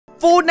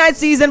Fortnite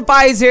Season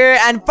 5 is here,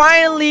 and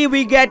finally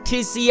we get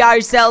to see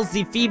ourselves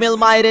the Female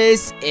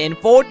Midas in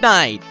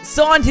Fortnite.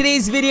 So on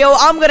today's video,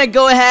 I'm gonna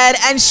go ahead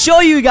and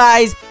show you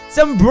guys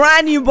some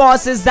brand new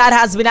bosses that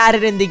has been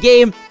added in the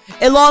game,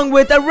 along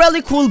with a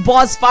really cool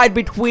boss fight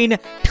between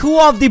two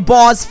of the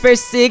boss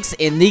Fishtsticks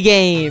in the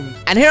game.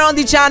 And here on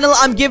the channel,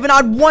 I'm giving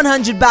out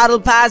 100 battle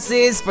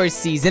passes for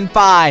Season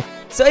 5.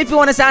 So if you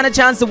want to stand a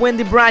chance to win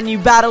the brand new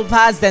battle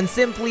pass, then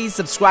simply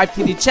subscribe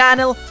to the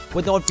channel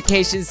with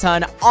notifications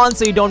turned on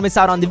so you don't miss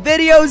out on the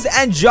videos,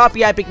 and drop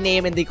your epic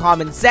name in the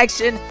comment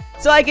section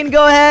so I can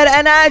go ahead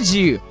and add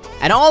you.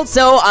 And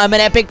also, I'm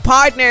an epic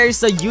partner,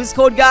 so use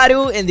code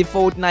GATU in the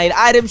Fortnite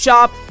item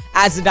shop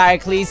as it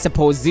directly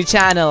supports the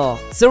channel.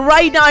 So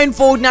right now in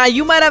Fortnite,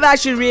 you might have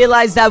actually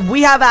realized that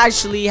we have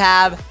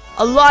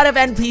a lot of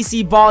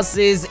NPC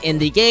bosses in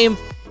the game.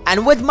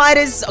 And with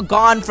Midas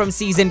gone from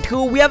Season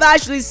 2, we have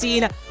actually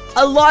seen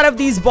a lot of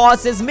these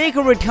bosses make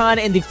a return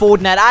in the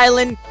Fortnite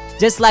Island,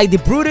 just like the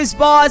Brutus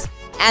boss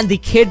and the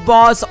Kid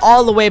boss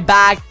all the way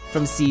back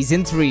from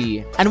Season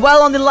 3. And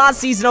well, on the last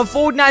season of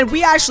Fortnite,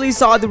 we actually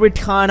saw the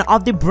return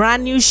of the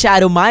brand new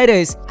Shadow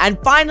Midas. And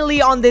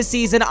finally on this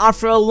season,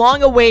 after a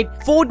long await,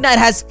 Fortnite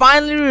has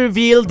finally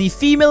revealed the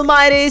Female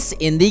Midas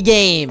in the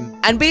game.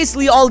 And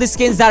basically all the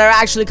skins that are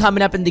actually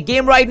coming up in the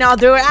game right now,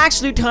 they're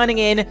actually turning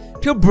in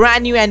to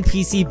brand new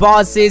NPC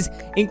bosses,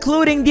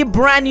 including the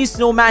brand new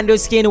Snowmando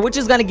skin, which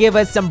is gonna give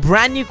us some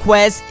brand new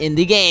quests in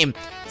the game.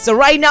 So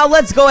right now,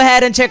 let's go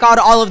ahead and check out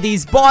all of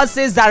these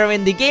bosses that are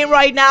in the game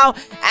right now,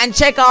 and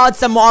check out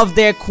some of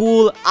their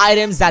cool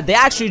items that they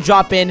actually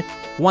drop in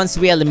once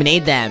we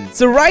eliminate them.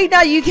 So right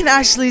now, you can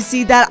actually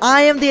see that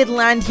I am the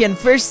Atlantean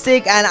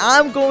Fishstick, and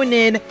I'm going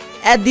in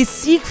at the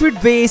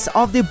secret base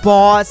of the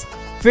boss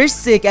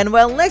Fishstick. And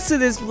well, next to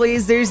this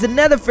place, there's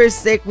another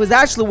Fishstick who's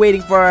actually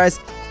waiting for us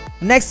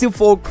next to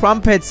Fort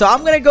Crumpet. So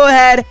I'm gonna go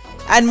ahead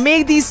and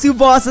make these two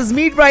bosses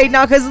meet right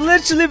now, because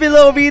literally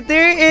below me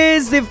there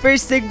is the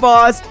Fishstick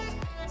boss.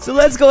 So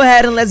let's go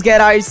ahead and let's get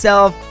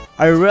ourselves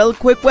a real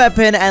quick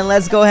weapon, and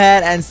let's go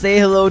ahead and say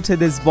hello to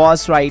this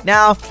boss right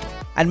now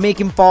and make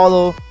him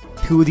follow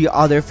to the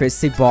other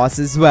Fishstick boss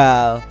as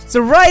well. So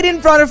right in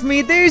front of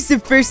me there's the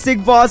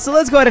Fishstick boss, so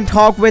let's go ahead and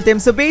talk with him.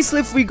 So basically,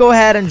 if we go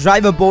ahead and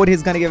drive a boat,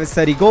 he's gonna give us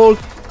 30 gold.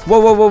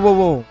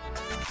 Whoa.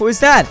 Who is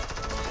that?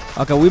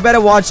 Okay, we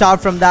better watch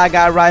out from that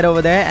guy right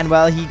over there. And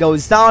well, he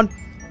goes down.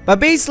 But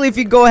basically, if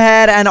you go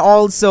ahead and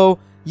also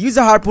use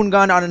a harpoon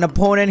gun on an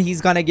opponent, he's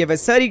gonna give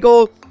us 30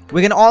 gold.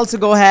 We can also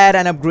go ahead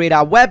and upgrade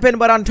our weapon.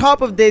 But on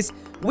top of this,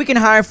 we can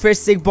hire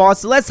Fishstick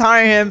boss. So let's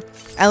hire him,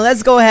 and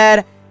let's go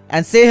ahead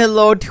and say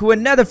hello to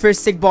another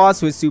Fishstick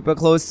boss who is super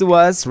close to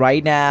us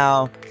right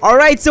now.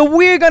 Alright, so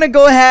we're gonna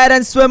go ahead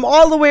and swim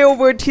all the way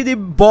over to the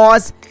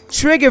boss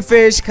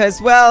Triggerfish,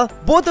 because well,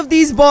 both of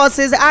these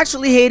bosses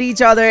actually hate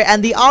each other,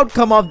 and the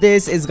outcome of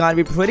this is gonna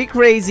be pretty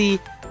crazy.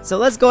 So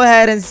let's go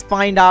ahead and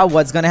find out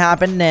what's gonna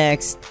happen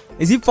next.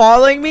 Is he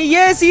following me?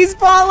 Yes, he's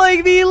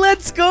following me.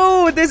 Let's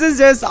go. This is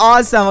just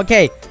awesome.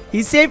 Okay,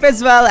 he's safe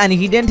as well, and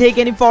he didn't take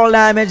any fall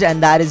damage,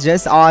 and that is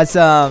just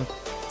awesome.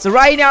 So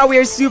right now we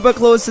are super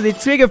close to the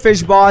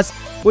Triggerfish boss,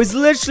 who is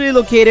literally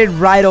located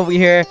right over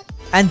here.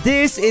 And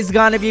this is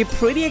gonna be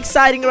pretty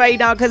exciting right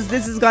now, because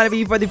this is gonna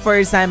be for the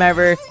first time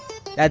ever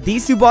that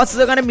these two bosses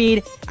are gonna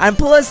meet. And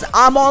plus,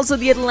 I'm also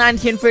the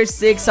Atlantean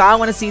Fishstick, so I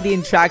want to see the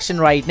interaction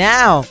right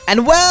now.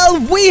 And well,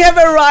 we have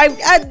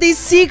arrived at the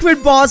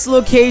secret boss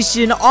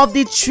location of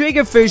the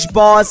Triggerfish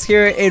boss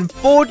here in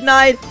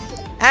Fortnite.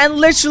 And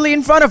literally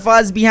in front of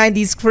us, behind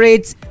these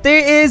crates,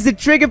 there is the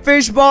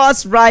Triggerfish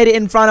boss right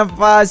in front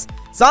of us.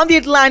 So I'm the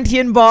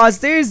Atlantean boss,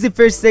 there's the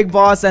Fishstick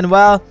boss. And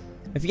well,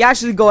 if you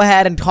actually go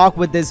ahead and talk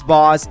with this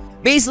boss,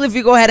 basically if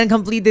you go ahead and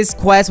complete this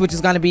quest, which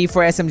is going to be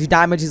for SMG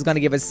damage, he's going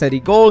to give us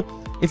 30 gold.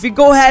 If you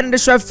go ahead and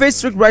destroy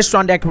Fishstick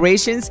restaurant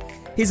decorations,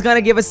 he's going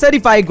to give us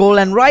 35 gold.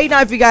 And right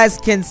now, if you guys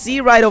can see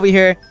right over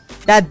here,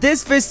 that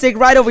this Fishstick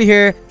right over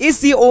here is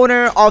the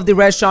owner of the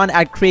restaurant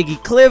at Craggy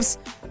Cliffs.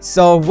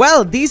 So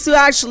well, these two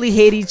actually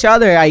hate each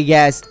other, I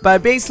guess.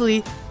 But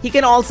basically, he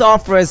can also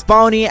offer us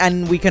bounty,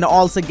 and we can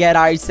also get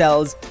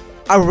ourselves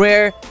a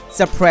rare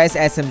suppressed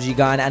SMG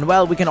gun. And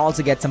well, we can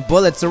also get some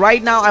bullets. So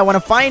right now, I want to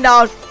find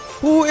out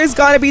who is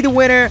gonna be the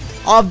winner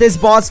of this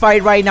boss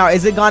fight right now.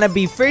 Is it gonna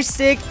be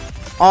Fishstick,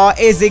 or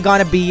is it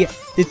gonna be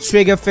the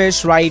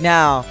Triggerfish right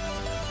now?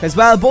 Because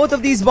well, both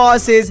of these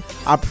bosses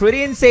are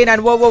pretty insane.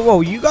 And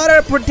whoa, you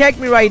gotta protect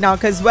me right now,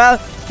 because well,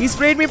 he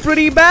sprayed me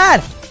pretty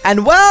bad.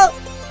 And well,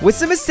 with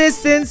some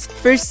assistance,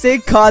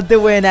 Fishstick caught the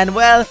win. And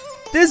well,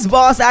 this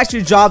boss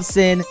actually drops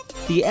in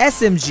the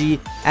SMG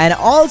and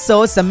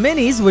also some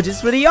minis, which is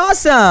pretty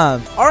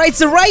awesome. Alright,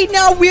 so right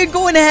now we're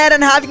going ahead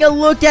and having a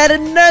look at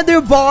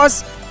another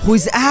boss who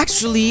is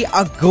actually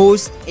a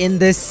ghost in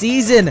this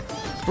season.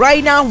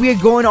 Right now we're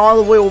going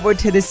all the way over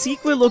to the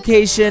secret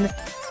location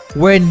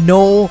where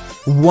no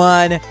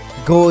one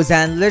goes,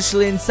 and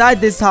literally inside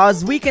this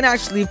house we can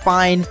actually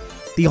find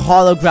the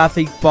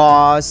holographic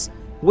boss,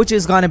 which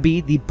is gonna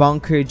be the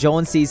Bunker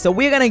Jonesy. So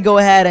we're gonna go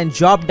ahead and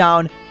drop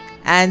down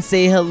and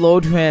say hello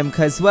to him,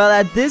 because well,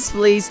 at this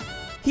place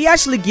he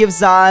actually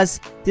gives us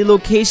the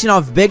location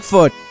of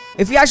Bigfoot.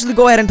 If we actually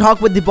go ahead and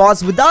talk with the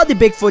boss without the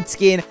Bigfoot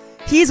skin,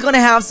 he's gonna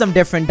have some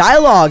different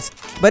dialogues.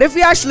 But if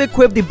we actually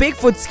equip the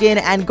Bigfoot skin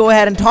and go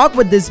ahead and talk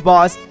with this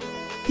boss,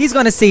 he's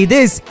gonna say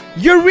this: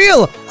 "You're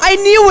real! I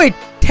knew it!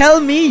 Tell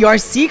me your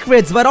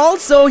secrets." But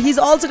also, he's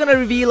also gonna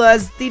reveal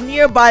us the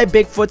nearby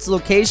Bigfoot's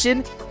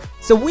location.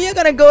 So we are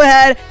gonna go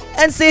ahead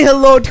and say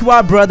hello to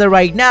our brother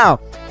right now.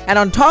 And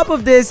on top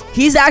of this,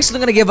 he's actually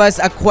gonna give us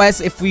a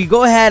quest. If we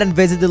go ahead and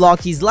visit the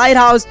Lockheed's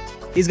lighthouse,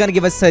 he's gonna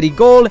give us 30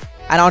 gold.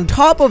 And on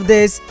top of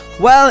this,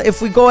 well,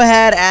 if we go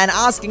ahead and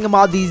asking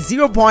about the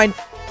 0 point,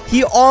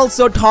 he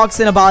also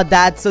talks in about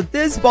that. So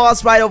this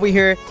boss right over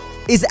here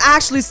is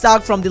actually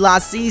stuck from the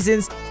last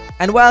seasons.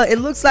 And well, it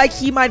looks like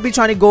he might be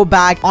trying to go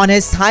back on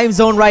his time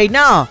zone right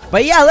now.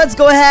 But yeah, let's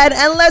go ahead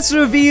and let's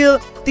reveal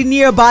the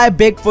nearby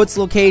Bigfoot's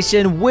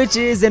location, which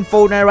is in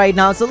Fortnite right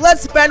now. So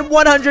let's spend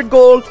 100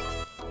 gold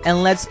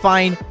and let's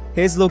find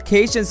his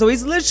location. So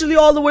he's literally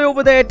all the way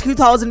over there,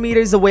 2,000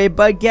 meters away.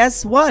 But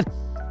guess what?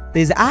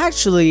 There's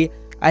actually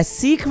a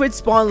secret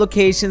spawn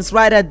locations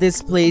right at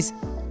this place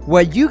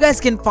where you guys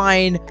can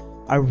find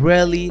a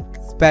really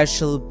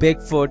special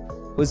Bigfoot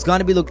who's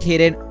gonna be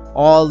located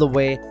all the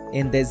way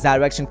in this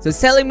direction. So it's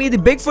telling me the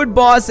Bigfoot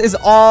boss is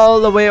all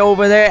the way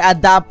over there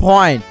at that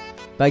point.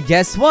 But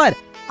guess what?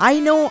 I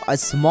know a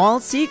small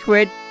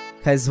secret,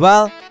 because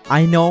well,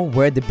 I know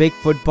where the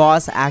Bigfoot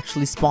boss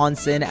actually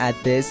spawns in at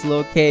this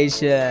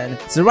location.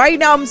 So right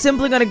now I'm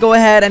simply gonna go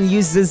ahead and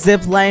use the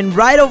zip line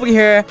right over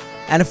here.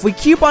 And if we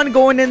keep on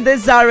going in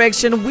this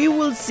direction, we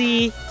will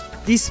see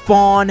the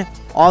spawn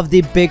of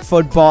the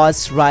Bigfoot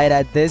boss right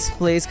at this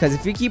place. Because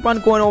if you keep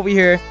on going over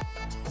here,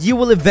 you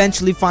will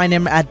eventually find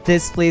him at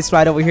this place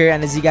right over here.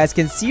 And as you guys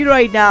can see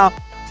right now,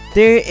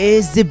 there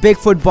is the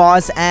Bigfoot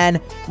boss.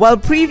 And well,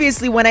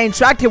 previously when I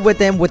interacted with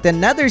him with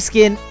another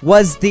skin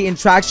was the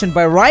interaction.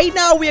 But right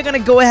now we are going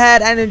to go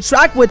ahead and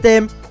interact with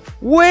him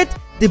with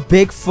the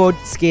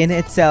Bigfoot skin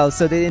itself.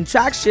 So the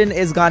interaction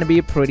is going to be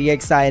pretty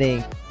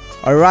exciting.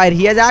 Alright,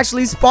 he has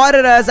actually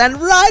spotted us, and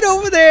right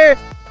over there,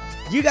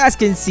 you guys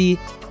can see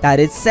that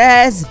it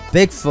says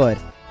Bigfoot.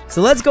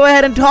 So let's go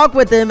ahead and talk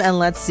with him, and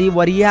let's see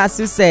what he has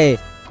to say.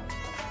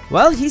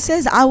 Well, he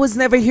says, "I was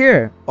never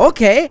here."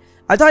 Okay,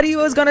 I thought he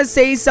was gonna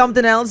say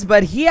something else,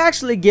 but he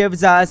actually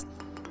gives us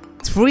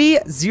 3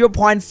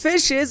 0-point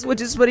fishes,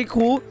 which is pretty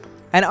cool.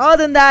 And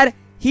other than that,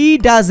 he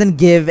doesn't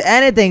give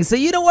anything. So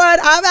you know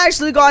what? I've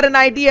actually got an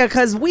idea,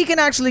 because we can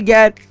actually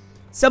get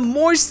some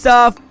more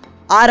stuff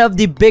out of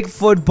the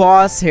Bigfoot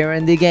boss here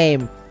in the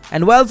game.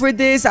 And well, for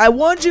this, I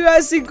want you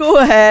guys to go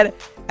ahead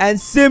and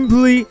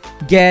simply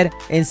get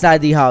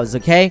inside the house,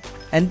 okay?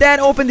 And then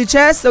open the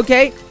chest,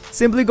 okay?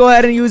 Simply go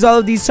ahead and use all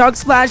of these chuck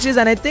splashes,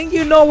 and I think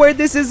you know where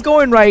this is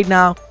going right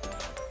now.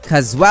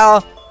 Cause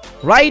well,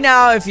 right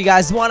now, if you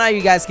guys wanna,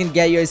 you guys can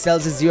get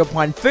yourselves a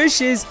 0-point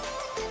fishes.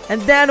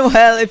 And then,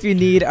 well, if you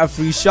need a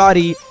free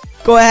shotty,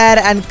 go ahead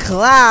and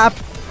clap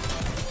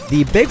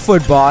the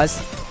Bigfoot boss.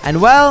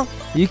 And well,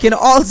 you can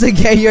also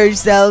get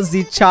yourselves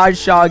the charge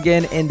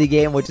shotgun in the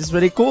game, which is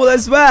pretty cool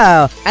as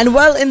well. And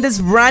well, in this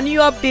brand new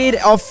update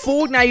of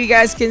Fortnite, you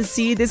guys can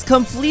see this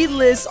complete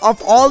list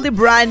of all the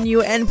brand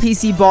new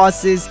NPC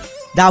bosses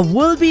that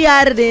will be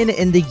added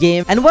in the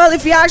game. And well,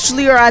 if you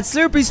actually are at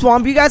Slurpy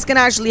Swamp, you guys can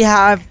actually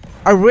have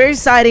a rare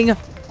sighting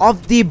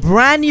of the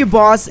brand new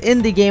boss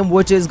in the game,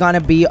 which is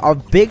gonna be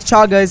of Big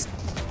Chuggers,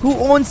 who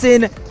owns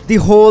in the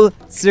whole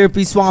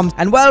Slurpy Swamp.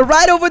 And well,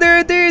 right over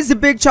there, there's the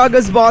Big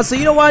Chuggers boss. So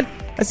you know what?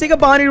 Let's take a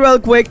bounty real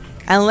quick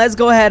and let's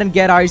go ahead and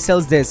get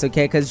ourselves this,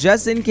 okay? Because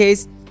just in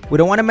case, we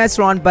don't want to mess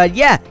around. But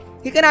yeah,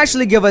 he can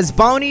actually give us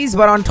bounties,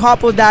 but on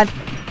top of that,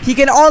 he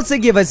can also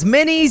give us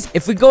minis.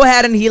 If we go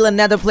ahead and heal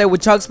another player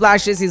with chug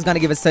splashes, he's gonna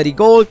give us 30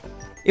 gold.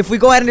 If we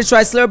go ahead and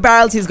destroy slurp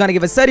barrels, he's gonna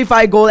give us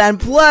 35 gold. And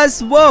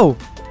plus, whoa,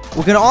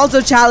 we can also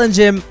challenge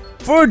him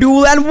for a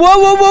duel. And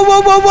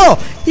whoa,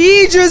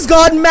 he just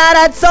got mad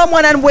at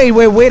someone. And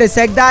wait a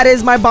sec, that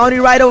is my bounty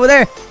right over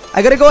there.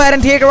 I gotta go ahead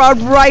and take her out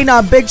right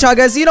now, Big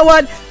Chuggers. You know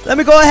what? Let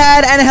me go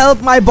ahead and help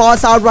my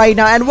boss out right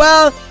now. And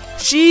well,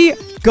 she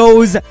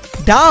goes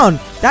down.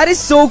 That is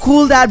so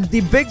cool that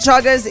the Big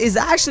Chuggers is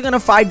actually gonna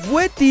fight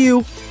with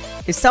you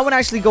if someone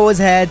actually goes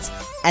ahead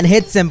and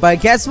hits him.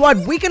 But guess what?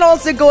 We can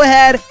also go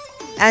ahead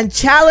and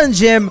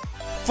challenge him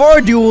for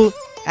a duel.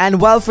 And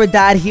well, for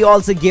that, he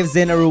also gives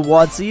in a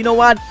reward. So you know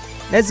what?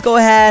 Let's go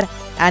ahead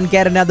and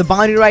get another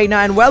bounty right now.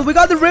 And well, we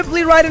got the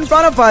Ripley right in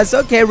front of us.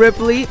 Okay,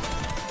 Ripley.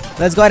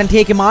 Let's go ahead and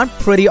take him on.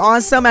 Pretty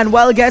awesome. And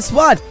well, guess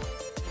what?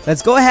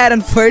 Let's go ahead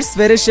and first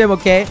finish him,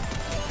 okay?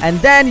 And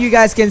then you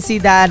guys can see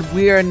that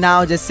we are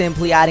now just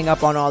simply adding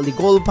up on all the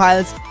gold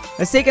piles.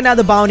 Let's take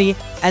another bounty.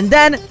 And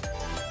then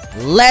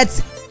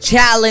let's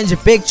challenge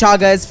Big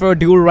Chuggers for a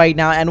duel right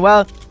now. And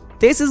well,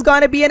 this is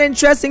going to be an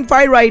interesting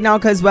fight right now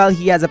because, well,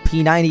 he has a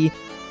P90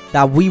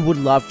 that we would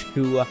love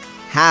to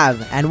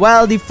have. And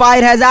well, the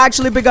fight has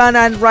actually begun,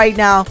 and right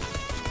now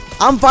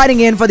I'm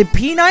fighting in for the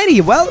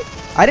P90. Well,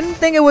 I didn't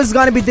think it was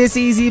gonna be this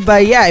easy,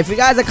 but yeah, if you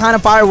guys are kind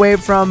of far away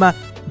from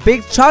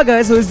Big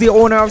Chuggers, who is the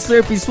owner of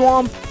Slurpy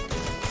Swamp,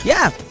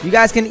 yeah, you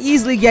guys can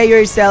easily get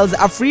yourselves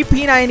a free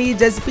P90.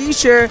 Just be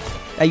sure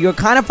that you're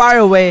kind of far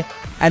away.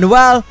 And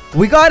well,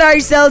 we got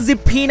ourselves the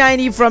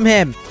P90 from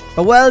him.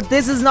 But well,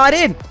 this is not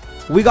it.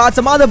 We got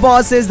some other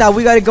bosses that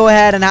we gotta go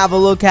ahead and have a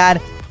look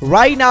at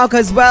right now.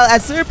 Cause well,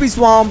 at Slurpy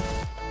Swamp,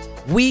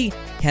 we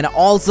can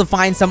also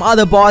find some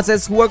other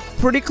bosses who are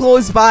pretty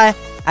close by.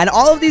 And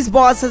all of these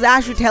bosses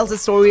actually tells a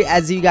story,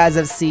 as you guys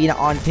have seen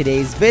on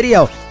today's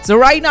video. So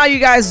right now, you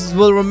guys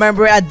will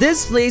remember at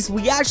this place,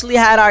 we actually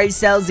had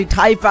ourselves the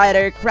TIE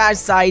Fighter crash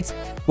sites,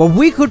 where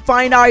we could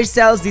find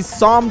ourselves the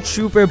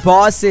Stormtrooper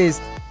bosses.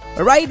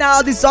 But right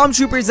now, the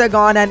Stormtroopers are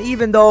gone, and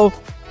even though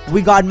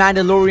we got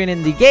Mandalorian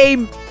in the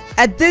game,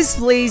 at this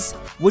place,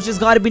 which is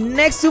gonna be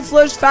next to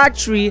Flush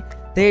Factory,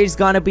 there's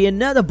gonna be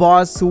another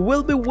boss who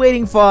will be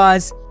waiting for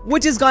us,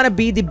 which is gonna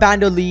be the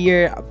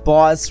Mandalorian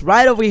Boss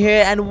right over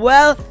here. And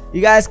well, you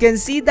guys can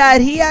see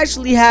that he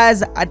actually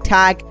has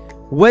attack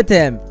with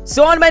him.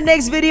 So on my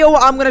next video,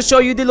 I'm gonna show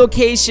you the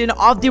location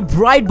of the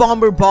Bright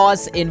Bomber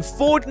boss in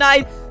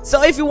Fortnite.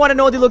 So if you want to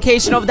know the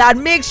location of that,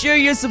 make sure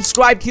you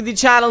subscribe to the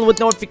channel with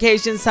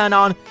notifications turned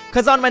on,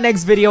 because on my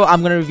next video,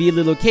 I'm gonna reveal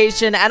the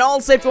location. And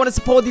also, if you want to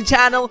support the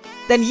channel,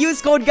 then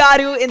use code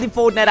GATU in the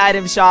Fortnite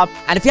item shop.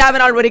 And if you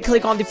haven't already,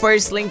 click on the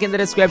first link in the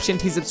description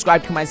to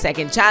subscribe to my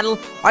second channel,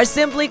 or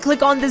simply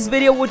click on this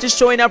video which is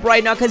showing up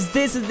right now, because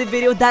this is the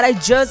video that I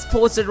just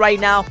posted right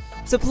now.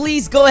 So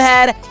please go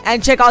ahead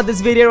and check out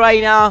this video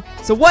right now.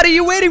 So what are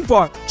you waiting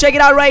for? Check it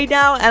out right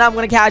now, and I'm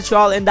gonna catch you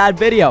all in that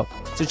video.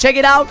 So check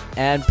it out,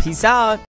 and peace out.